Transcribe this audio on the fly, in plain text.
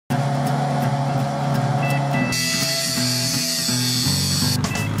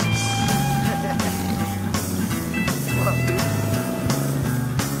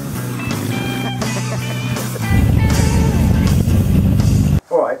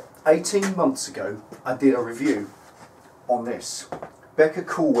18 months ago I did a review on this Becka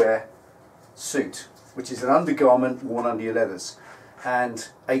Coolwear suit, which is an undergarment worn under your leathers, and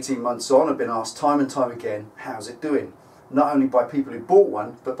 18 months on I've been asked time and time again, how's it doing? Not only by people who bought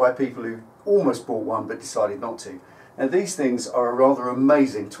one, but by people who almost bought one but decided not to. Now these things are a rather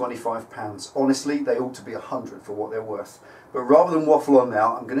amazing £25. Honestly, they ought to be 100 for what they're worth. But rather than waffle on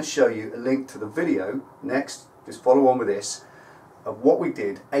now, I'm going to show you a link to the video next, just follow on with this, of what we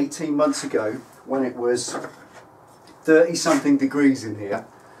did 18 months ago when it was 30 something degrees in here.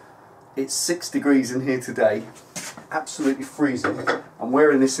 It's 6 degrees in here today, absolutely freezing. I'm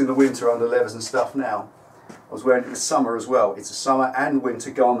wearing this in the winter under leathers and stuff now. I was wearing it in the summer as well. It's a summer and winter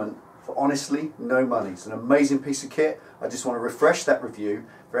garment for honestly no money. It's an amazing piece of kit. I just want to refresh that review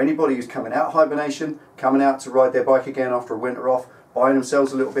for anybody who's coming out of hibernation, coming out to ride their bike again after a winter off, buying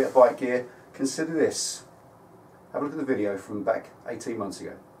themselves a little bit of bike gear. Consider this. Have a look at the video from back 18 months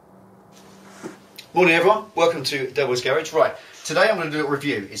ago. Morning everyone, welcome to Delboy's Garage. Right, today I'm going to do a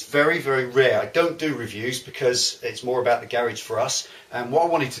review. It's very, very rare. I don't do reviews because it's more about the garage for us. And what I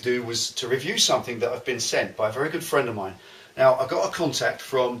wanted to do was to review something that I've been sent by a very good friend of mine. Now, I got a contact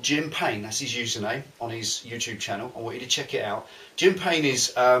from Jim Payne, that's his username on his YouTube channel. I want you to check it out. Jim Payne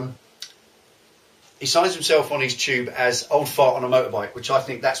is, he signs himself on his tube as Old Fart on a Motorbike, which I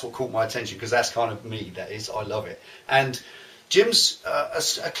think that's what caught my attention because that's kind of me, that is. I love it. And Jim's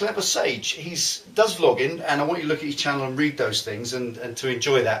a clever sage. He does vlogging, and I want you to look at his channel and read those things and to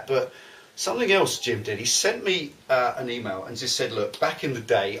enjoy that. But something else Jim did, he sent me an email and just said, look, back in the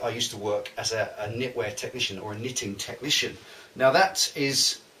day I used to work as a knitwear technician or a knitting technician. Now that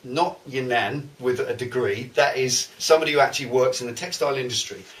is not your nan with a degree, that is somebody who actually works in the textile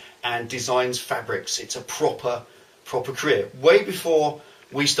industry and designs fabrics. It's a proper career. Way before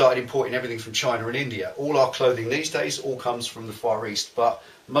we started importing everything from China and India. All our clothing these days all comes from the Far East, but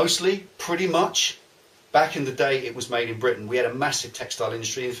mostly, pretty much, back in the day it was made in Britain. We had a massive textile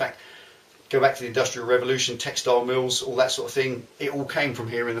industry. In fact, go back to the Industrial Revolution, textile mills, all that sort of thing, it all came from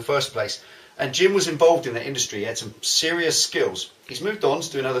here in the first place. And Jim was involved in that industry. He had some serious skills. He's moved on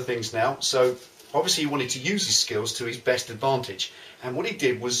to doing other things now, so obviously he wanted to use his skills to his best advantage. And what he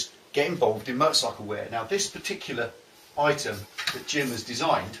did was get involved in motorcycle wear. Now this particular item that Jim has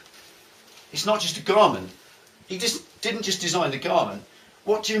designed, it's not just a garment. He didn't just design the garment.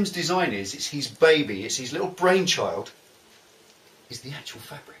 What Jim's design is, it's his baby, it's his little brainchild, is the actual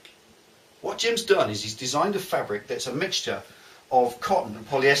fabric. What Jim's done is he's designed a fabric that's a mixture of cotton and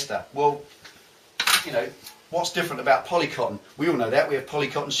polyester. Well, you know, what's different about polycotton? We all know that. We have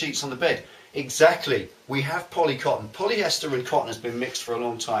polycotton sheets on the bed. Exactly. We have polycotton. Polyester and cotton has been mixed for a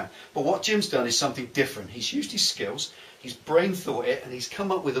long time. But what Jim's done is something different. He's used his skills, he's brain thought it, and he's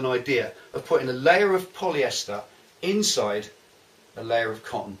come up with an idea of putting a layer of polyester inside a layer of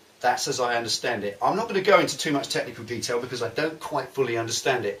cotton. That's as I understand it. I'm not going to go into too much technical detail because I don't quite fully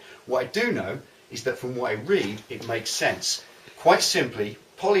understand it. What I do know is that from what I read, it makes sense. Quite simply,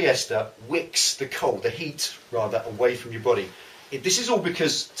 polyester wicks the cold, the heat rather, away from your body. This is all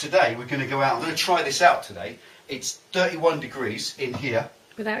because today we're going to go out. I'm going to try this out today. It's 31 degrees in here.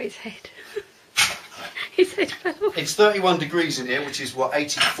 Without his head. His head fell off. It's 31 degrees in here, which is what,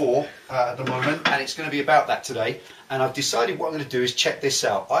 84 at the moment, and it's going to be about that today. And I've decided what I'm going to do is check this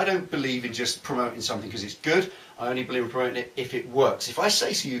out. I don't believe in just promoting something because it's good. I only believe in promoting it if it works. If I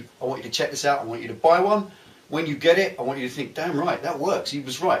say to you, I want you to check this out, I want you to buy one, when you get it, I want you to think, damn right, that works. He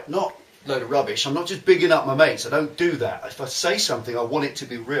was right. Not load of rubbish. I'm not just bigging up my mates. I don't do that. If I say something, I want it to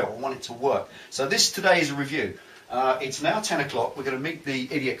be real. I want it to work. So this today is a review. It's now 10 o'clock. We're going to meet the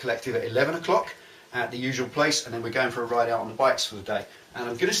Idiot Collective at 11 o'clock at the usual place, and then we're going for a ride out on the bikes for the day. And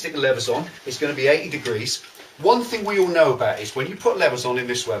I'm going to stick the leathers on. It's going to be 80 degrees. One thing we all know about is when you put leathers on in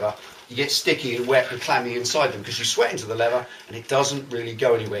this weather, you get sticky and wet and clammy inside them because you sweat into the leather and it doesn't really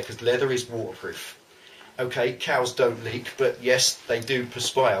go anywhere because leather is waterproof. Okay, cows don't leak, but yes, they do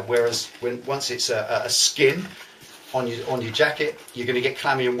perspire. Whereas once it's a skin on your jacket, you're going to get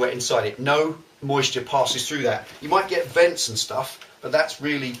clammy and wet inside it. No moisture passes through that. You might get vents and stuff, but that's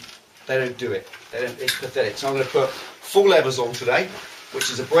really, they don't do it. It's pathetic. So I'm going to put full leathers on today, which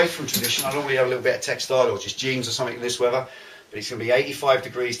is a break from tradition. I normally have a little bit of textile or just jeans or something in this weather, but it's going to be 85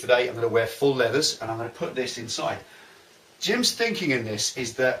 degrees today. I'm going to wear full leathers and I'm going to put this inside. Jim's thinking in this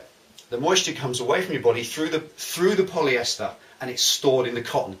is that the moisture comes away from your body through the polyester and it's stored in the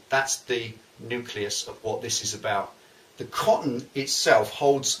cotton. That's the nucleus of what this is about. The cotton itself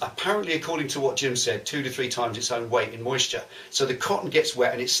holds, apparently according to what Jim said, 2 to 3 times its own weight in moisture. So the cotton gets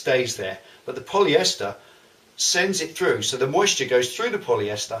wet and it stays there. But the polyester sends it through. So the moisture goes through the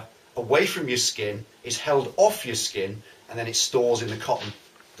polyester, away from your skin, is held off your skin, and then it stores in the cotton.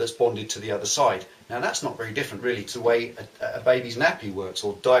 that's bonded to the other side. Now that's not very different really to the way a baby's nappy works,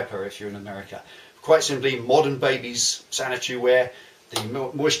 or diaper if you're in America. Quite simply, modern babies' sanitary wear,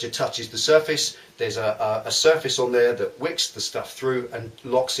 the moisture touches the surface. There's a surface on there that wicks the stuff through and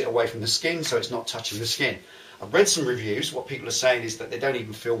locks it away from the skin, so it's not touching the skin. I've read some reviews. What people are saying is that they don't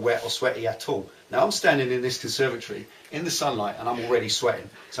even feel wet or sweaty at all. Now I'm standing in this conservatory in the sunlight and I'm already sweating.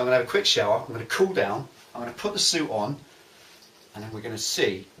 So I'm going to have a quick shower, I'm going to cool down, I'm going to put the suit on, and then we're going to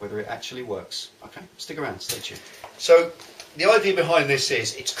see whether it actually works. Okay, stick around, stay tuned. So the idea behind this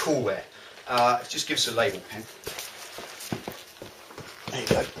is it's Coolwear. Just give us a label pen. There you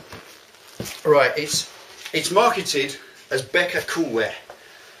go. Right, it's marketed as Becka Coolwear,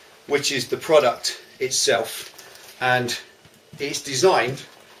 which is the product itself, and it's designed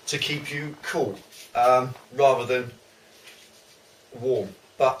to keep you cool rather than warm.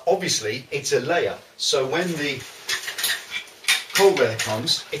 But obviously it's a layer, so when the cold weather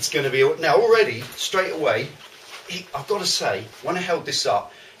comes, it's going to be, now already straight away, I've got to say, when I held this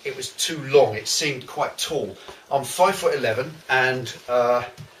up, it was too long. It seemed quite tall. I'm 5'11" and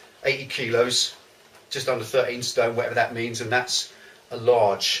 80 kilos, just under 13 stone, whatever that means, and that's a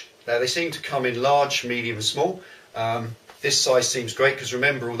large. Now they seem to come in large, medium and small. This size seems great because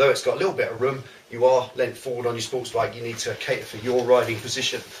remember, although it's got a little bit of room, you are leant forward on your sports bike, you need to cater for your riding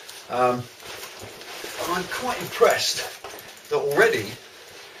position. And I'm quite impressed that already,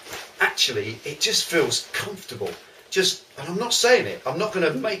 actually, it just feels comfortable. And I'm not saying it, I'm not going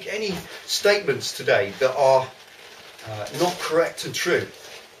to make any statements today that are not correct and true.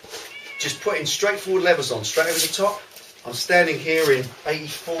 Just putting straightforward levers on, straight over the top. I'm standing here in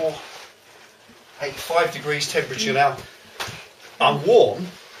 84, 85 degrees temperature now. I'm warm,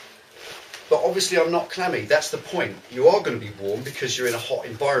 but obviously I'm not clammy. That's the point. You are going to be warm because you're in a hot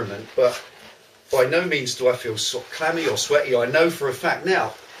environment, but by no means do I feel sort of clammy or sweaty. I know for a fact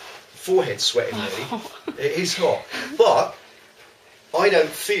now, forehead sweating really. It is hot, but I don't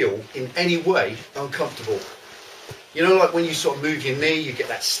feel in any way uncomfortable. You know, like when you sort of move your knee, you get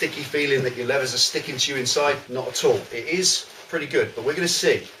that sticky feeling that your levers are sticking to you inside? Not at all. It is pretty good, but we're going to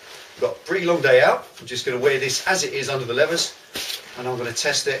see. We've got a pretty long day out. I'm just going to wear this as it is under the levers, and I'm going to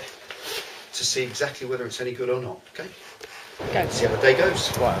test it to see exactly whether it's any good or not. Okay? Let's see how the day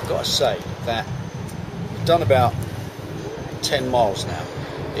goes. Right, I've got to say that we've done about 10 miles now.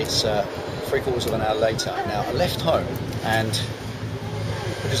 It's 3/4 of an hour later. Now, I left home, and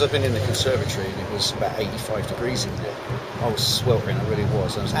because I've been in the conservatory and it was about 85 degrees in there, I was sweltering, I really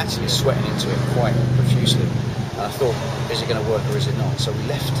was. I was actually sweating into it quite profusely. And I thought, is it going to work or is it not? So we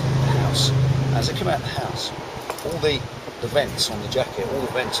left the house. As I came out of the house, all the vents on the jacket, all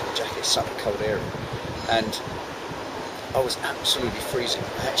the vents on the jacket suck a cold air in. And I was absolutely freezing.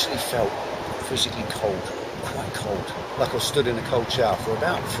 I actually felt physically cold, quite cold. Like I stood in a cold shower for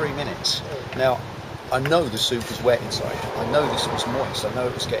about 3 minutes. Now, I know the suit was wet inside. I know this was moist. I know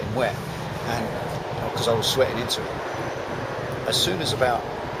it was getting wet, and because I was sweating into it. As soon as about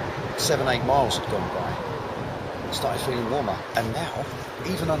 7-8 miles had gone by, I started feeling warmer, and now,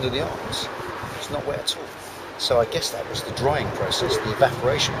 even under the arms, it's not wet at all. So I guess that was the drying process, the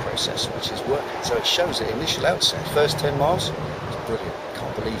evaporation process, which is working. So it shows at initial outset, first 10 miles, it's brilliant.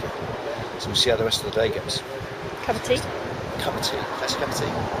 Can't believe it. So we'll see how the rest of the day goes. Cup of tea? Cup of tea. That's a cup of tea.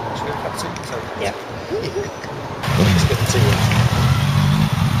 Should we have a cup of tea? So, yeah. Let's get the tea in.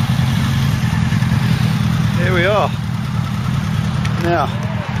 Here we are. Now,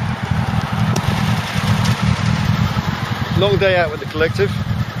 long day out with the collective.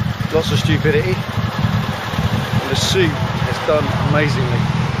 Lots of stupidity. And the suit has done amazingly.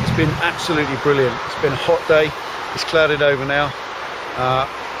 It's been absolutely brilliant. It's been a hot day. It's clouded over now.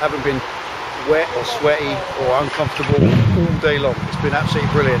 Haven't been wet or sweaty or uncomfortable all day long. It's been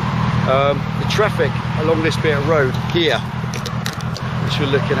absolutely brilliant. The traffic along this bit of road here, which we're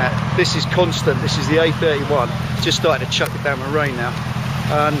looking at, this is constant. This is the A31. Just starting to chuck it down with rain now,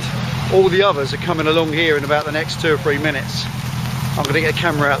 and all the others are coming along here in about the next 2 or 3 minutes. I'm going to get a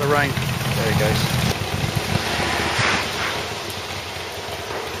camera out of the rain. There he goes.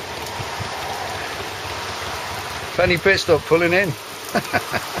 Penny pit stop pulling in.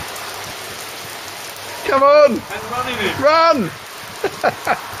 Come on! And running in. Run!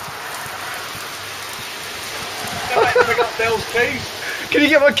 Go back and pick up Del's keys. Can you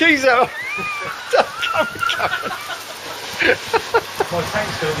get my keys out? My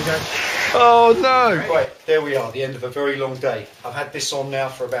tank's going to go. Oh no! Right, there we are, the end of a very long day. I've had this on now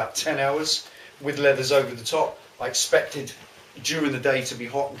for about 10 hours with leathers over the top. I expected during the day to be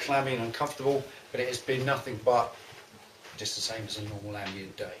hot and clammy and uncomfortable, but it has been nothing but just the same as a normal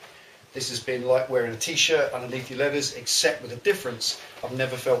ambient day. This has been like wearing a t-shirt underneath your leathers, except with a difference. I've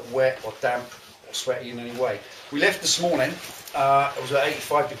never felt wet or damp or sweaty in any way. We left this morning, it was at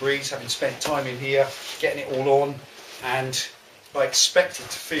 85 degrees, having spent time in here, getting it all on, and I expected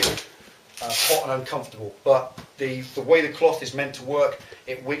to feel hot and uncomfortable, but the way the cloth is meant to work,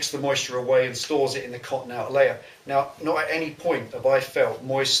 it wicks the moisture away and stores it in the cotton outer layer. Now, not at any point have I felt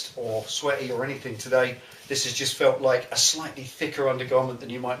moist or sweaty or anything today. This has just felt like a slightly thicker undergarment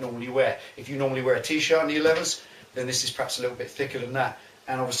than you might normally wear. If you normally wear a t-shirt under your leathers, then this is perhaps a little bit thicker than that.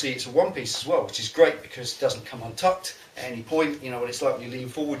 And obviously it's a one piece as well, which is great because it doesn't come untucked at any point. You know what it's like when you lean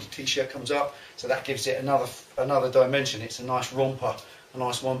forward, your t-shirt comes up, so that gives it another dimension. It's a nice romper, a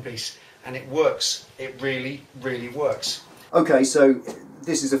nice one piece. And it works. It really, really works. Okay, so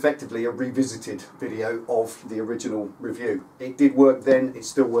this is effectively a revisited video of the original review. It did work then, it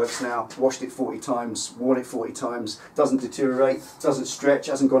still works now. Washed it 40 times, worn it 40 times, doesn't deteriorate, doesn't stretch,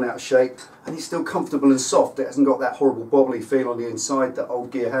 hasn't gone out of shape, and it's still comfortable and soft. It hasn't got that horrible bobbly feel on the inside that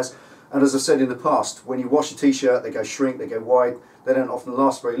old gear has. And as I've said in the past, when you wash a t-shirt, they go shrink, they go wide, they don't often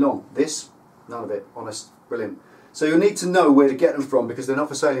last very long. This, none of it, honest, brilliant. So you'll need to know where to get them from because they're not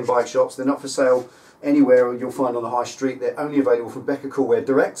for sale in bike shops, they're not for sale anywhere you'll find on the high street. They're only available from Becka Coolwear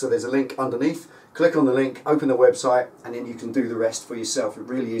Direct, so there's a link underneath. Click on the link, open the website, and then you can do the rest for yourself. It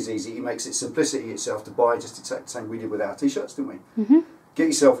really is easy. It makes it simplicity itself to buy, just exactly the same we did with our t-shirts, didn't we? Mm-hmm. Get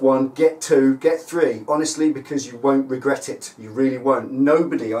yourself one, get two, get three, honestly, because you won't regret it. You really won't.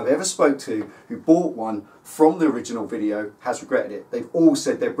 Nobody I've ever spoke to who bought one from the original video has regretted it. They've all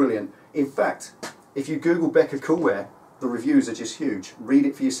said they're brilliant. In fact, if you Google Becka Coolwear, the reviews are just huge. Read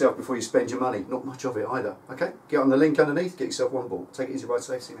it for yourself before you spend your money. Not much of it either. Okay? Get on the link underneath, get yourself one bought. Take it easy, ride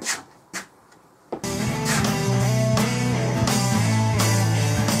safe, see you next time.